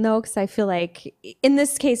correction, though, because I feel like in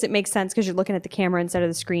this case, it makes sense because you're looking at the camera instead of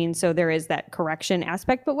the screen. So there is that correction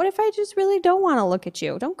aspect. But what if I just really don't want to look at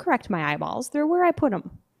you? Don't correct my eyeballs. They're where I put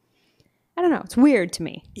them. I don't know. It's weird to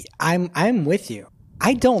me. I'm with you.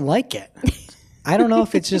 I don't like it. I don't know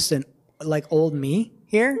if it's just an old me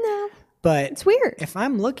here. No, but it's weird. If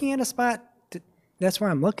I'm looking at a spot, that's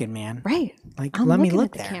where I'm looking, man. Right. I'm let me look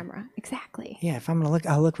at the there. camera. Exactly. Yeah, if I'm gonna look,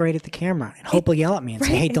 I'll look right at the camera, and Hope will yell at me and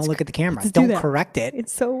say, "Hey, don't look at the camera. let's do Don't that. correct it."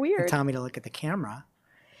 It's so weird. Tell me to look at the camera.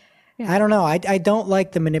 Yeah. I don't know. I don't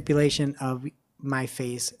like the manipulation of my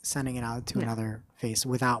face, sending it out to another face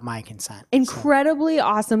without my consent. Incredibly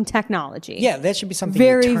awesome technology. Yeah, that should be something you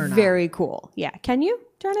Very, turn on. very cool. Yeah. Can you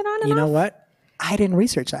turn it on and You know off? what? I didn't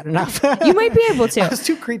research that enough. You might be able I to. was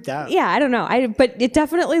too creeped out. Yeah, I don't know. But it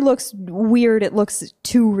definitely looks weird. It looks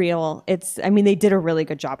too real. They did a really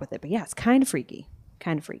good job with it. But yeah, it's kind of freaky.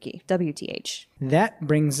 Kind of freaky. WTH. That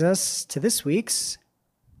brings us to this week's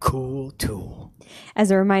Cool Tool. As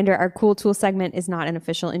a reminder, our Cool Tool segment is not an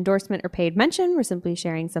official endorsement or paid mention. We're simply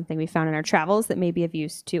sharing something we found in our travels that may be of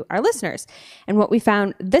use to our listeners. And what we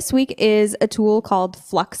found this week is a tool called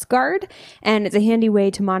FluxGuard, and it's a handy way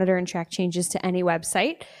to monitor and track changes to any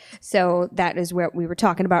website. So that is what we were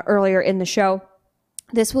talking about earlier in the show.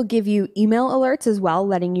 This will give you email alerts as well,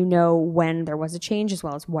 letting you know when there was a change as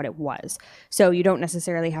well as what it was. So you don't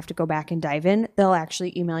necessarily have to go back and dive in. They'll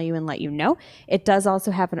actually email you and let you know. It does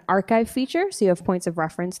also have an archive feature, so you have points of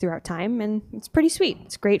reference throughout time, and it's pretty sweet.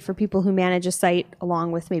 It's great for people who manage a site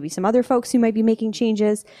along with maybe some other folks who might be making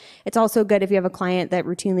changes. It's also good if you have a client that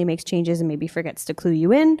routinely makes changes and maybe forgets to clue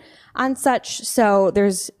you in on such. So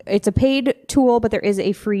it's a paid tool, but there is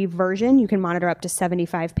a free version. You can monitor up to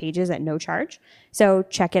 75 pages at no charge. So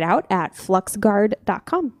check it out at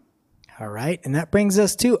fluxguard.com. All right, and that brings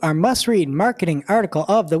us to our must-read marketing article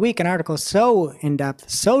of the week, an article so in-depth,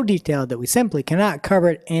 so detailed that we simply cannot cover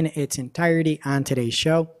it in its entirety on today's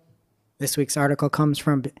show. This week's article comes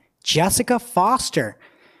from Jessica Foster,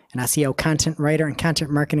 an SEO content writer and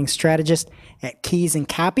content marketing strategist at Keys and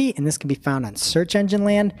Copy, and this can be found on Search Engine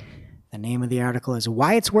Land. The name of the article is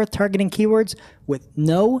Why It's Worth Targeting Keywords with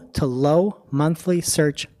No to Low Monthly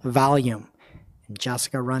Search Volume. And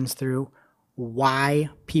Jessica runs through why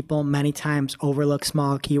people many times overlook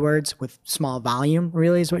small keywords with small volume,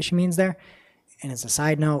 really is what she means there. And as a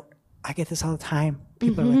side note, I get this all the time.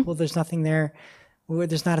 People are like, well, there's nothing there. Well,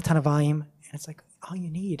 there's not a ton of volume. And it's like, all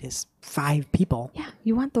you need is 5 people. Yeah,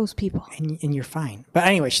 you want those people. And you're fine. But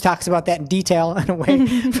anyway, she talks about that in detail in a way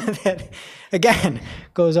that, again,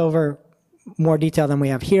 goes over more detail than we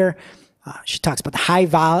have here. She talks about the high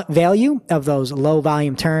value of those low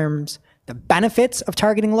volume terms, the benefits of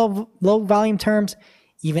targeting low volume terms,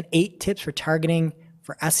 even 8 tips for targeting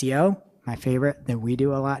for SEO. My favorite that we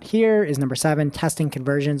do a lot here is number 7, testing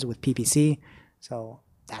conversions with PPC. So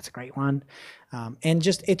that's a great one. And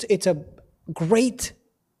just it's a great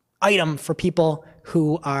item for people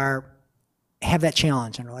who have that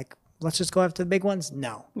challenge and are like, let's just go after the big ones.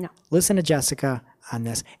 No. Listen to Jessica on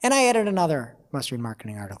this. And I added another must-read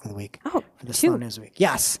marketing article of the week for the Slow News Week.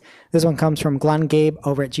 Yes. This one comes from Glenn Gabe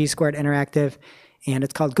over at G Squared Interactive, and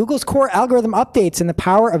it's called Google's Core Algorithm Updates and the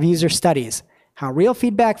Power of User Studies, How Real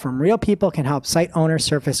Feedback from Real People Can Help Site Owners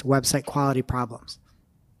Surface Website Quality Problems.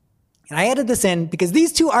 And I added this in because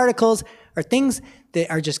these 2 articles are things that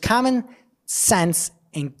are just common sense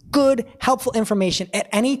and good, helpful information at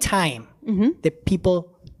any time that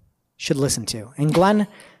people should listen to. And Glenn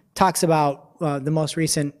talks about the most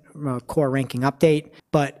recent core ranking update,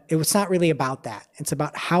 but it was not really about that. It's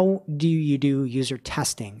about how do you do user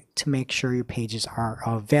testing to make sure your pages are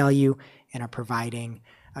of value and are providing,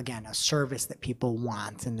 again, a service that people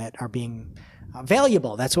want and that are being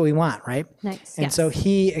valuable. That's what we want, right? Nice. And so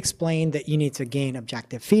he explained that you need to gain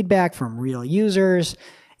objective feedback from real users.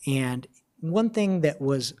 And one thing that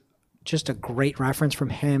was just a great reference from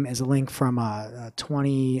him is a link from a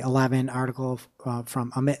 2011 article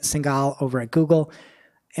from Amit Singhal over at Google.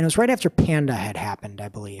 And it was right after Panda had happened, I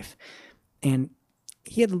believe. And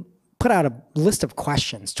he had put out a list of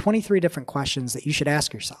questions, 23 different questions that you should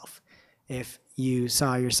ask yourself if you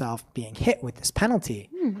saw yourself being hit with this penalty.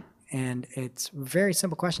 And it's very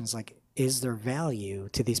simple questions like, is there value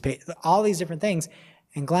to these pages? All these different things.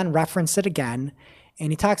 And Glenn referenced it again.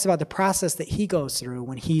 And he talks about the process that he goes through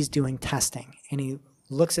when he's doing testing. And he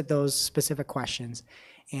looks at those specific questions.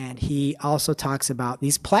 And he also talks about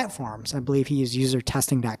these platforms. I believe he used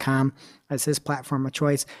usertesting.com as his platform of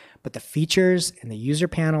choice, but the features and the user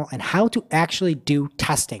panel and how to actually do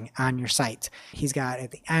testing on your site. He's got,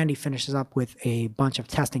 at the end, he finishes up with a bunch of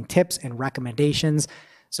testing tips and recommendations.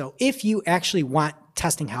 So if you actually want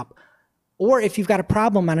testing help, or if you've got a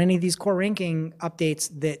problem on any of these core ranking updates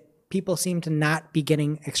that people seem to not be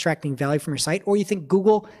extracting value from your site, or you think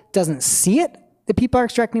Google doesn't see it, that people are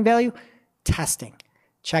extracting value, testing.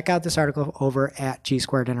 Check out this article over at G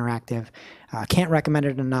Squared Interactive. Can't recommend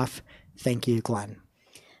it enough. Thank you, Glenn.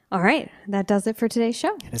 All right. That does it for today's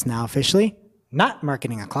show. It is now officially not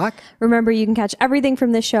Marketing O'Clock. Remember, you can catch everything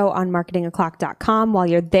from this show on marketingoclock.com. While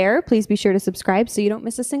you're there, please be sure to subscribe so you don't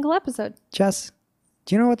miss a single episode. Jess,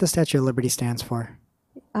 do you know what the Statue of Liberty stands for?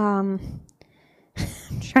 I'm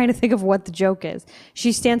trying to think of what the joke is.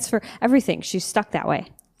 She stands for everything. She's stuck that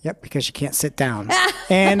way. Yep, because you can't sit down.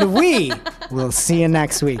 And we will see you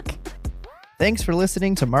next week. Thanks for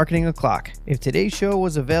listening to Marketing O'Clock. If today's show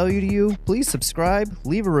was of value to you, please subscribe,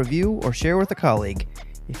 leave a review, or share with a colleague.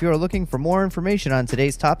 If you are looking for more information on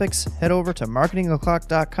today's topics, head over to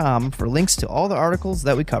marketingoclock.com for links to all the articles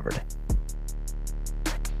that we covered.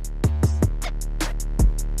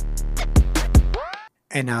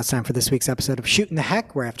 And now it's time for this week's episode of Shooting the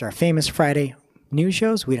Heck, where after our famous Friday news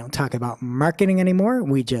shows, we don't talk about marketing anymore.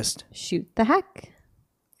 We just... Shoot the heck.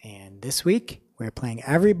 And this week, we're playing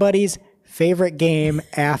everybody's favorite game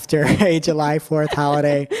after a July 4th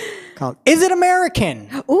holiday called Is It American?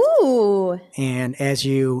 Ooh. And as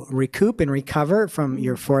you recoup and recover from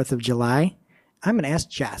your 4th of July, I'm going to ask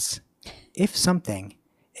Jess if something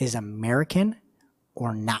is American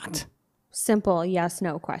or not. Simple yes,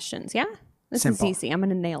 no questions. Yeah? This Simple. is easy. I'm going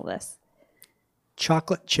to nail this.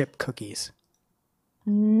 Chocolate chip cookies.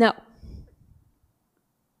 No.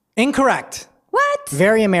 Incorrect. What?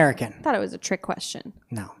 Very American. I thought it was a trick question.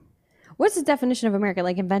 No. What's the definition of America?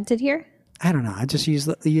 Like invented here? I don't know. I just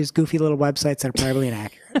use goofy little websites that are probably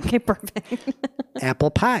inaccurate. Okay, perfect.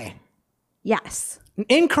 Apple pie. Yes.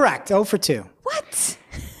 Incorrect. 0 for 2. What?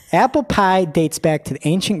 Apple pie dates back to the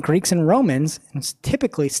ancient Greeks and Romans and is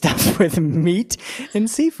typically stuffed with meat and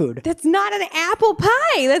seafood. That's not an apple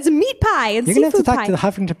pie. That's a meat pie. It's You're going to have to seafood talk pie. to the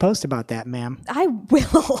Huffington Post about that, ma'am. I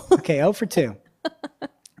will. Okay, 0 for 2.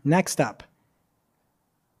 Next up,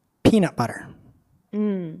 peanut butter.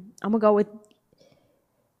 I'm going to go with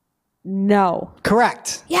no.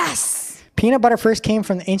 Correct. Yes. Peanut butter first came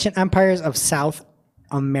from the ancient empires of South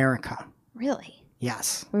America. Really?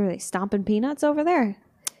 Yes. Were they stomping peanuts over there?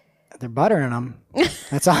 They're buttering them.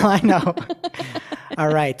 That's all I know.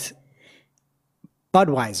 All right.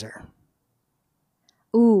 Budweiser.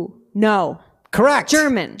 Ooh, no. Correct.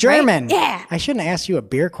 German, German. right? Yeah. I shouldn't ask you a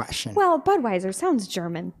beer question. Well, Budweiser sounds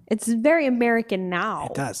German. It's very American now.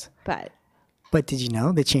 It does. But But did you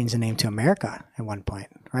know they changed the name to America at one point,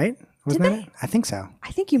 right? Wasn't Did that it? I think so.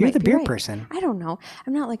 I think you You're might the be beer right. person. I don't know.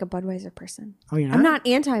 I'm not like a Budweiser person. Oh, you're not? I'm not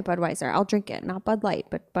anti-Budweiser. I'll drink it. Not Bud Light,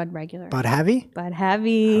 but Bud regular. Bud heavy? Bud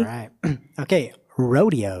heavy. All right. Okay.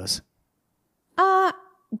 Rodeos.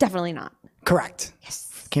 Definitely not. Correct.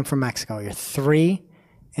 Yes. Came from Mexico. You're 3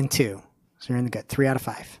 and 2. So you're in the good. 3 out of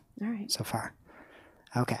 5 All right. so far.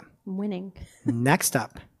 Okay. I'm winning. Next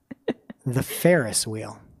up, the Ferris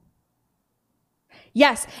wheel.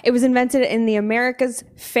 Yes, it was invented in the America's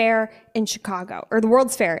Fair in Chicago, or the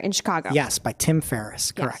World's Fair in Chicago. Yes, by Tim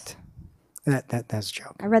Ferriss. Correct. That's a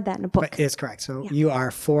joke. I read that in a book. But it's correct. So you are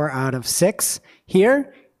 4 out of 6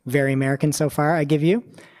 here. Very American so far, I give you.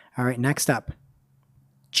 All right, next up,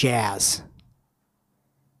 jazz.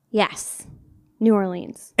 Yes. New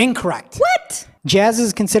Orleans. Incorrect. What? Jazz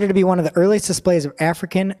is considered to be one of the earliest displays of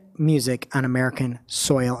African music on American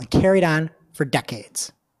soil and carried on for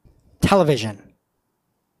decades. Television.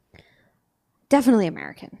 Definitely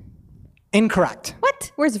American. Incorrect.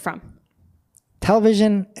 What? Where's it from?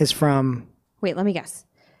 Television is from, Wait, let me guess.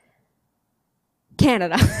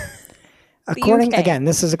 Canada. according, UK. again,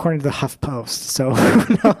 this is according to the HuffPost, so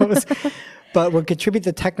who knows? But would contribute to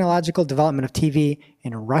the technological development of TV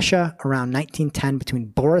in Russia around 1910 between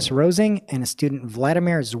Boris Rosing and a student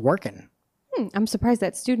Vladimir Zworykin. I'm surprised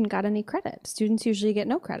that student got any credit. Students usually get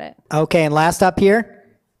no credit. Okay, and last up here,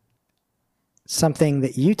 something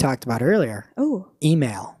that you talked about earlier, Oh,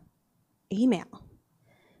 email. email.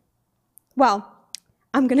 Well,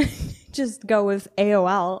 I'm going to just go with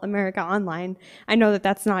AOL, America Online. I know that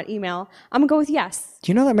that's not email. I'm going to go with yes.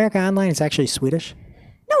 Do you know that America Online is actually Swedish?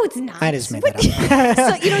 No, it's not. I just made that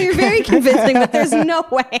up. So, you're very convincing, but there's no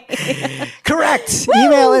way. Correct.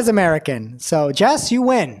 Email is American. So, Jess, you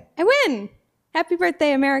win. I win. Happy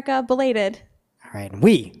birthday, America. Belated. All right, and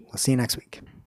we will see you next week.